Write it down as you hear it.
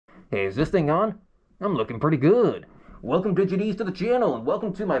Hey, is this thing on? I'm looking pretty good. Welcome Digid's to the channel, and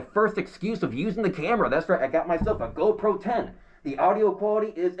welcome to my first excuse of using the camera. That's right, I got myself a GoPro 10. The audio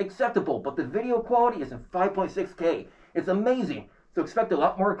quality is acceptable, but the video quality is in 5.6K. It's amazing. So expect a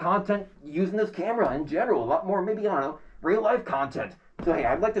lot more content using this camera in general. A lot more, maybe, I don't know, real life content. So hey,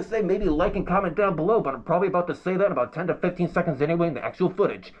 I'd like to say maybe like and comment down below, but I'm probably about to say that in about 10 to 15 seconds anyway in the actual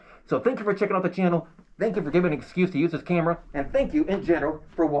footage. So thank you for checking out the channel. Thank you for giving an excuse to use this camera, and thank you in general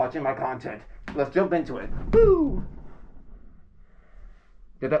for watching my content. Let's jump into it. Woo!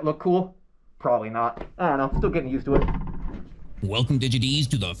 Did that look cool? Probably not. I don't know, still getting used to it. Welcome Digid's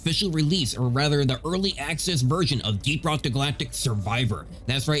to the official release, or rather the early access version of Deep Rock the Galactic Survivor.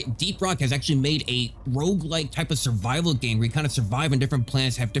 That's right, Deep Rock has actually made a roguelike type of survival game where you kind of survive on different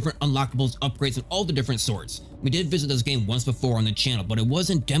planets, have different unlockables, upgrades, and all the different sorts. We did visit this game once before on the channel, but it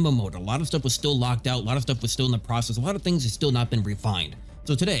was in demo mode. A lot of stuff was still locked out, a lot of stuff was still in the process, a lot of things have still not been refined.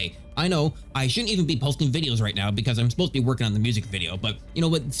 So today, I know I shouldn't even be posting videos right now because I'm supposed to be working on the music video, but you know,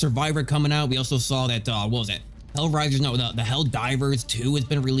 with Survivor coming out, we also saw that, what was it? Hellrisers, no, the Helldivers 2 has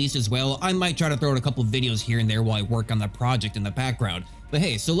been released as well. I might try to throw out a couple videos here and there while I work on the project in the background. But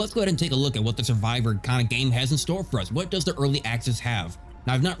hey, so let's go ahead and take a look at what the Survivor kind of game has in store for us. What does the early access have?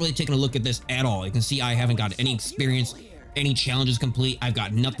 Now, I've not really taken a look at this at all. You can see I haven't got any experience, any challenges complete. I've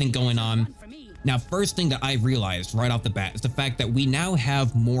got nothing going on. Now, first thing that I've realized right off the bat is the fact that we now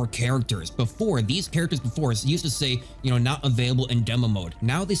have more characters. Before, these characters before us used to say, you know, not available in demo mode.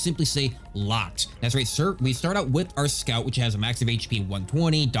 Now they simply say locked. That's right, sir. We start out with our Scout, which has a max of HP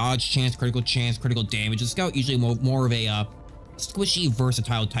 120, dodge chance, critical damage. The Scout usually more of a squishy,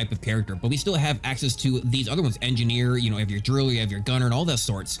 versatile type of character, but we still have access to these other ones. Engineer, you know, you have your driller, you have your gunner, and all that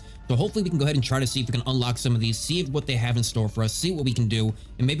sorts. So hopefully we can go ahead and try to see if we can unlock some of these, see what they have in store for us, see what we can do,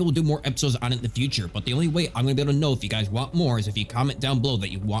 and maybe we'll do more episodes on it in the future. But the only way I'm going to be able to know if you guys want more is if you comment down below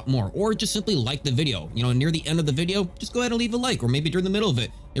that you want more, or just simply like the video. You know, near the end of the video, just go ahead and leave a like, or maybe during the middle of it.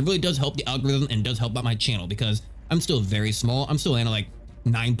 It really does help the algorithm and does help out my channel because I'm still very small. I'm still at like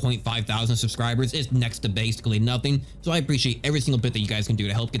 9.5 thousand subscribers. Is next to basically nothing, so I appreciate every single bit that you guys can do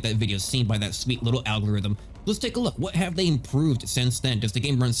to help get that video seen by that sweet little algorithm. Let's take a look. What have they improved since then? Does the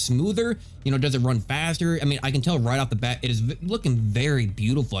game run smoother? You know, does it run faster? I mean, I can tell right off the bat it is looking very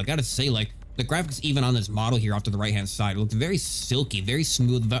beautiful. I gotta say, like, the graphics even on this model here off to the right hand side, it looks very silky, very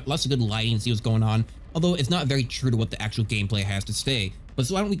smooth, lots of good lighting, see what's going on, although it's not very true to what the actual gameplay has to say. But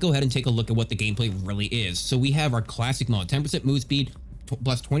so why don't we go ahead and take a look at what the gameplay really is. So we have our classic mode, 10% move speed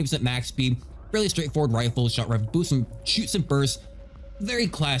plus 20% max speed, fairly straightforward rifle, shot rifle, boost and shoots and bursts. Very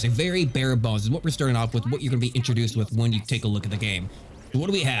classic, very bare bones is what we're starting off with, what you're going to be introduced with when you take a look at the game. So what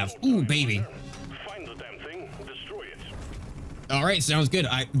do we have? Ooh, baby. Find the damn thing, destroy it. All right, sounds good.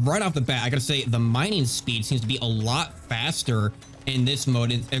 Right off the bat, I gotta say the mining speed seems to be a lot faster in this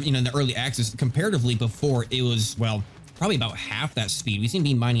mode, you know, in the early access. Comparatively before, it was, well, probably about half that speed. We seem to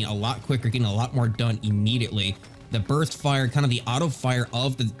be mining a lot quicker, getting a lot more done immediately. The burst fire, kind of the auto fire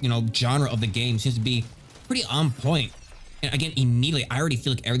of the, you know, genre of the game seems to be pretty on point. And again, immediately, I already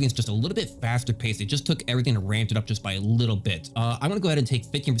feel like everything's just a little bit faster paced. It just took everything and ramped it up just by a little bit. I'm gonna go ahead and take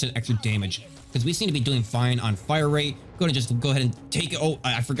 15% extra damage because we seem to be doing fine on fire rate. Go ahead and take it. Oh,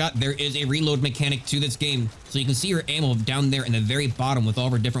 I forgot there is a reload mechanic to this game. So you can see your ammo down there in the very bottom with all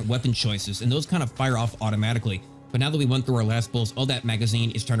of our different weapon choices, and those kind of fire off automatically. But now that we went through our last bullets, all that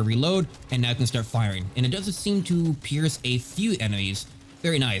magazine is trying to reload, and now it can start firing. And it doesn't seem to pierce a few enemies.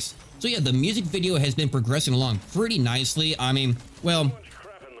 Very nice. So yeah, the music video has been progressing along pretty nicely. I mean, well,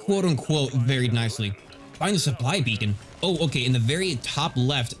 quote unquote, very nicely. Find the supply beacon. Oh, okay, in the very top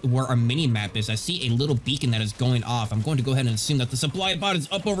left where our mini map is, I see a little beacon that is going off. I'm going to go ahead and assume that the supply bot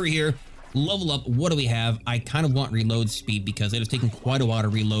is up over here. Level up, what do we have? I kind of want reload speed because it is taking quite a while to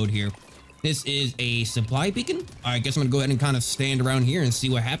reload here. This is a supply beacon. I guess I'm gonna go ahead and kind of stand around here and see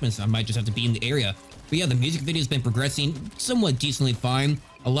what happens. I might just have to be in the area. But yeah, the music video has been progressing somewhat decently fine.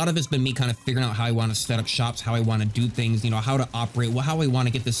 A lot of it's been me kind of figuring out how I want to set up shops, how I want to do things, you know, how to operate, how I want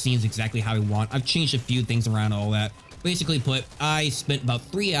to get the scenes exactly how I want. I've changed a few things around all that. Basically put, I spent about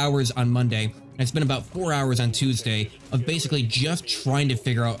 3 hours on Monday. I spent about 4 hours on Tuesday of basically just trying to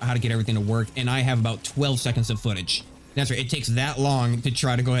figure out how to get everything to work. And I have about 12 seconds of footage. That's right, it takes that long to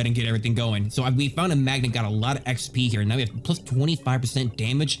try to go ahead and get everything going. So we found a magnet, got a lot of XP here. Now we have plus 25%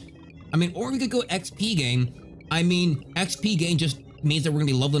 damage. I mean, or we could go XP gain. I mean, XP gain just means that we're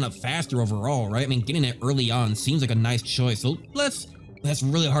gonna be leveling up faster overall, right? I mean, getting it early on seems like a nice choice. So that's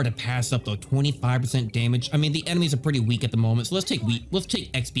really hard to pass up though. 25% damage. I mean, the enemies are pretty weak at the moment. So let's take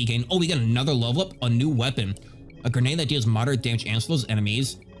XP gain. Oh, we got another level up, a new weapon. A grenade that deals moderate damage and slows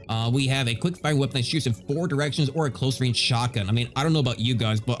enemies. We have a quick fire weapon that shoots in 4 directions or a close range shotgun. I mean, I don't know about you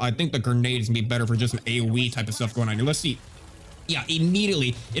guys, but I think the grenade is gonna be better for just an AoE type of stuff going on here. Let's see. Yeah, it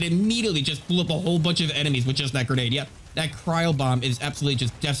immediately just blew up a whole bunch of enemies with just that grenade. Yeah, that cryo bomb is absolutely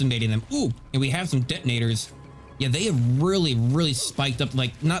just decimating them. Ooh, and we have some detonators. Yeah, they have really spiked up,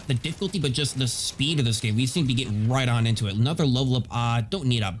 like, not the difficulty, but just the speed of this game. We seem to be getting right on into it. Another level up. Don't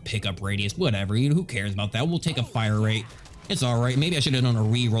need a pickup radius, whatever. You know, who cares about that? We'll take a fire rate. It's all right. Maybe I should have done a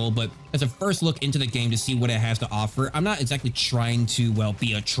re-roll, but as a first look into the game to see what it has to offer, I'm not exactly trying to, well,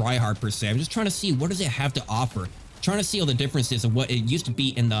 be a tryhard per se. I'm just trying to see what does it have to offer. Trying to see all the differences of what it used to be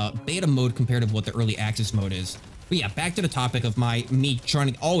in the beta mode compared to what the early access mode is. But yeah, back to the topic of me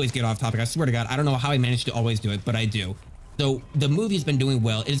trying to always get off topic. I swear to God, I don't know how I managed to always do it, but I do. So the movie's been doing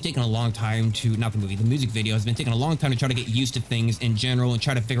well. It has taken a long time to, not the movie, the music video has been taking a long time to try to get used to things in general and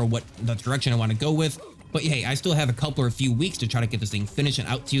try to figure out what the direction I want to go with. But hey, I still have a few weeks to try to get this thing finished and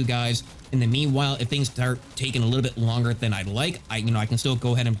out to you guys. In the meanwhile, if things start taking a little bit longer than I'd like, I can still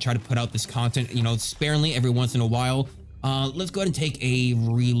go ahead and try to put out this content, sparingly every once in a while. Let's go ahead and take a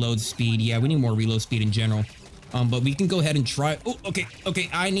reload speed. Yeah, we need more reload speed in general. But we can go ahead and try. Oh, okay.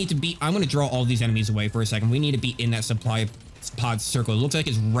 I'm going to draw all these enemies away for a second. We need to be in that supply pod circle. It looks like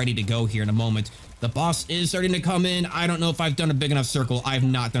it's ready to go here in a moment. The boss is starting to come in. I don't know if I've done a big enough circle. I've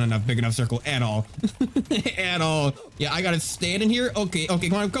not done enough big enough circle at all. At all. Yeah, I got to stand in here. Okay,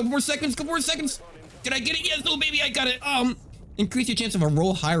 come on. A couple more seconds. Did I get it? Yes, oh, baby, I got it. Increase your chance of a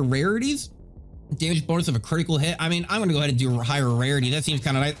roll higher rarities. Damage bonus of a critical hit. I mean, I'm going to go ahead and do a higher rarity. That seems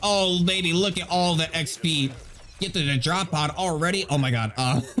kind of nice. Oh, baby, look at all the XP. Get to the drop pod already. Oh, my God.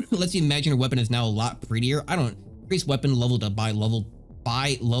 Let's imagine your weapon is now a lot prettier. Increase weapon level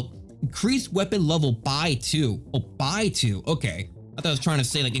increase weapon level by 2. Oh, by 2. Okay. I thought I was trying to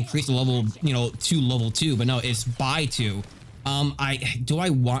say, like, increase the level, to level 2, but no, it's by 2. Do I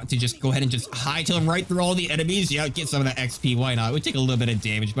want to just go ahead and just hightail right through all the enemies? Yeah, get some of that XP. Why not? It would take a little bit of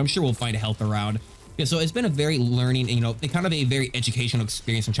damage, but I'm sure we'll find health around. Yeah, so it's been a very learning, kind of a very educational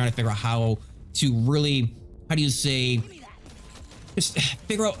experience. I'm trying to figure out how to really, just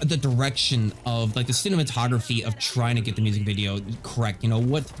figure out the direction of, like, the cinematography of trying to get the music video correct.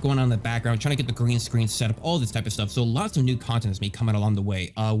 What's going on in the background, trying to get the green screen set up, all this type of stuff. So lots of new content has been coming along the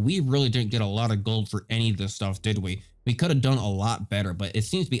way. We really didn't get a lot of gold for any of this stuff, did we? We could have done a lot better, but it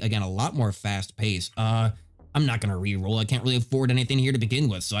seems to be, again, a lot more fast paced. I'm not going to re-roll. I can't really afford anything here to begin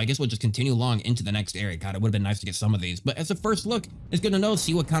with, so I guess we'll just continue along into the next area. God, it would have been nice to get some of these, but as a first look, it's good to know,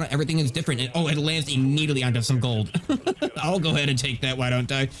 see what kind of everything is different. And, oh, it lands immediately onto some gold. I'll go ahead and take that, why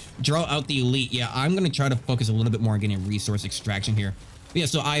don't I? Draw out the elite. Yeah, I'm going to try to focus a little bit more on getting resource extraction here. But yeah,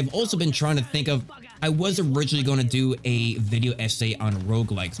 so I've also been trying to think of, I was originally going to do a video essay on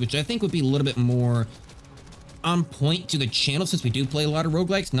roguelikes, which I think would be a little bit more on point to the channel, since we do play a lot of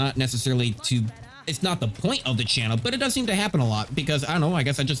roguelikes, not necessarily to, it's not the point of the channel, but it does seem to happen a lot because, I don't know, I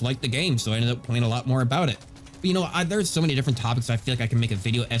guess I just like the game, so I ended up playing a lot more about it. But there's so many different topics I feel like I can make a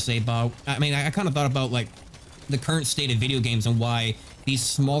video essay about. I mean, I kind of thought about, like, the current state of video games and why these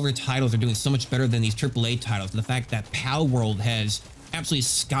smaller titles are doing so much better than these AAA titles. The fact that Pal World has absolutely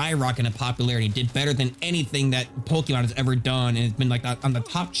skyrocketed in popularity, did better than anything that Pokemon has ever done, and it's been, like, on the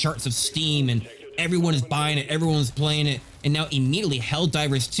top charts of Steam, and everyone is buying it, everyone's playing it, and now immediately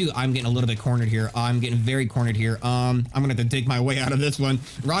Helldivers 2. I'm getting a little bit cornered here. I'm getting very cornered here. I'm gonna have to dig my way out of this one.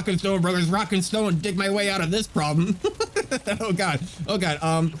 Rock and Stone, brothers, rock and stone, dig my way out of this problem. Oh God.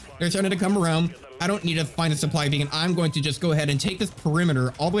 They're starting to come around. I don't need to find a supply beacon. I'm going to just go ahead and take this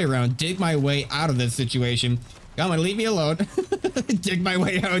perimeter all the way around, dig my way out of this situation. Come on, leave me alone. Dig my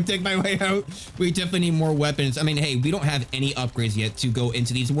way out. We definitely need more weapons. I mean, hey, we don't have any upgrades yet to go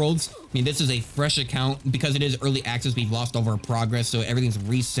into these worlds. I mean, this is a fresh account. Because it is early access, we've lost all of our progress, so everything's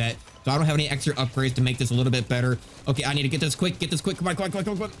reset. So I don't have any extra upgrades to make this a little bit better. Okay, I need to get this quick. Come on.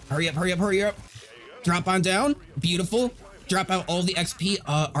 Hurry up. Drop on down. Beautiful. Drop out all the XP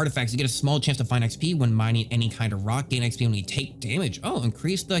artifacts. You get a small chance to find XP when mining any kind of rock. Gain XP when you take damage. Oh,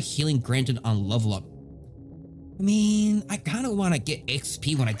 increase the healing granted on level up. I mean, I kind of want to get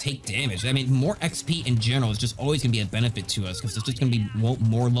XP when I take damage. I mean, more XP in general is just always going to be a benefit to us because it's just going to be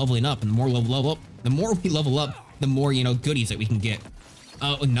more leveling up, and the more we level up, the more, goodies that we can get.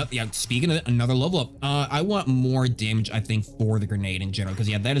 Yeah, speaking of it, another level up. I want more damage, I think, for the grenade in general because,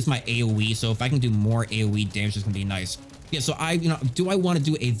 yeah, that is my AoE. So if I can do more AoE damage, it's going to be nice. Yeah, so do I want to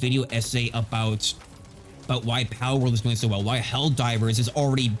do a video essay about why Pal World is doing so well, why Helldivers is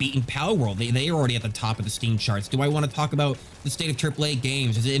already beating Pal World. They are already at the top of the Steam charts. Do I want to talk about the state of AAA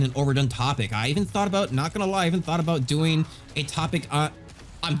games? Is it an overdone topic? I even thought about, not gonna lie, doing a topic on,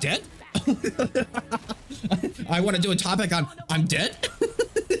 I'm dead? I want to do a topic on, I'm dead?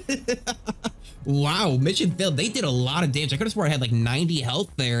 Wow, mission failed. They did a lot of damage. I could have sworn I had like 90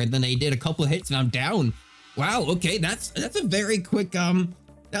 health there, and then they did a couple of hits and I'm down. Wow, okay, that's a very quick, that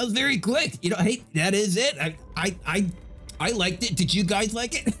was very quick. You know, hey, that is it. I liked it. Did you guys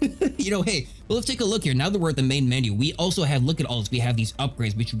like it? You know, hey, well, let's take a look here. Now that we're at the main menu, we also have, look at all this. We have these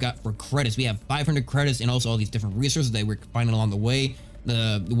upgrades, which we got for credits. We have 500 credits and also all these different resources that we're finding along the way.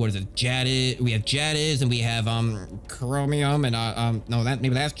 What is it? Jadis. We have Jadis and we have, Chromium and, no, maybe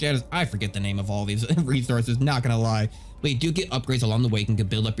that's Jadis. I forget the name of all these resources, not gonna lie. But you do get upgrades along the way. You can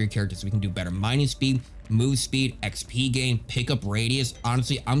build up your character so we can do better mining speed, move speed, XP gain, pickup radius.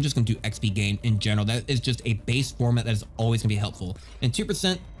 Honestly, I'm just gonna do XP gain in general. That is just a base format that is always gonna be helpful. And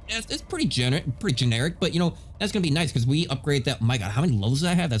 2%, it's pretty generic, but you know, that's gonna be nice because we upgrade that. My God, how many levels do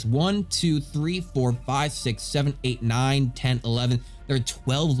I have? That's 1, 2, 3, 4, 5, 6, 7, 8, 9, 10, 11. There are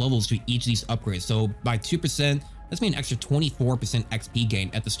 12 levels to each of these upgrades. So by 2%, that's mean an extra 24% XP gain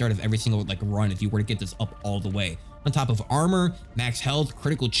at the start of every single like run if you were to get this up all the way. On top of armor, max health,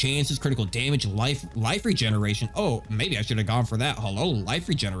 critical chances, critical damage, life regeneration. Oh, maybe I should have gone for that. Hello, life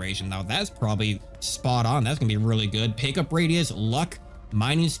regeneration. Now that's probably spot on. That's gonna be really good. Pickup radius, luck,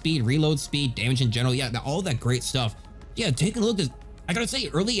 mining speed, reload speed, damage in general. Yeah, all that great stuff. Yeah, take a look at, I gotta say,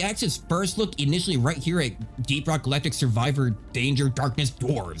 early access first look initially right here at Deep Rock Galactic Survivor Danger Darkness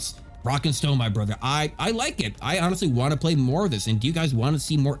Dwarves. Rock and Stone, my brother. I like it. I honestly want to play more of this. And do you guys want to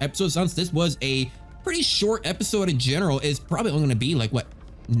see more episodes? Since this was a pretty short episode in general, it's probably only going to be like, what,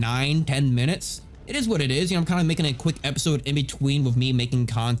 9-10 minutes? It is what it is. You know, I'm kind of making a quick episode in between with me making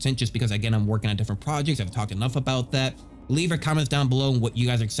content just because, again, I'm working on different projects. I've talked enough about that. Leave your comments down below on what you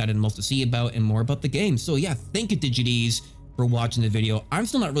guys are excited most to see about and more about the game. So yeah, thank you, DigiDees, for watching the video. I'm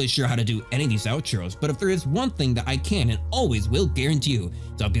still not really sure how to do any of these outros, but if there is one thing that I can and always will guarantee you,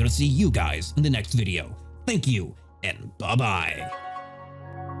 is I'll be able to see you guys in the next video. Thank you, and bye-bye.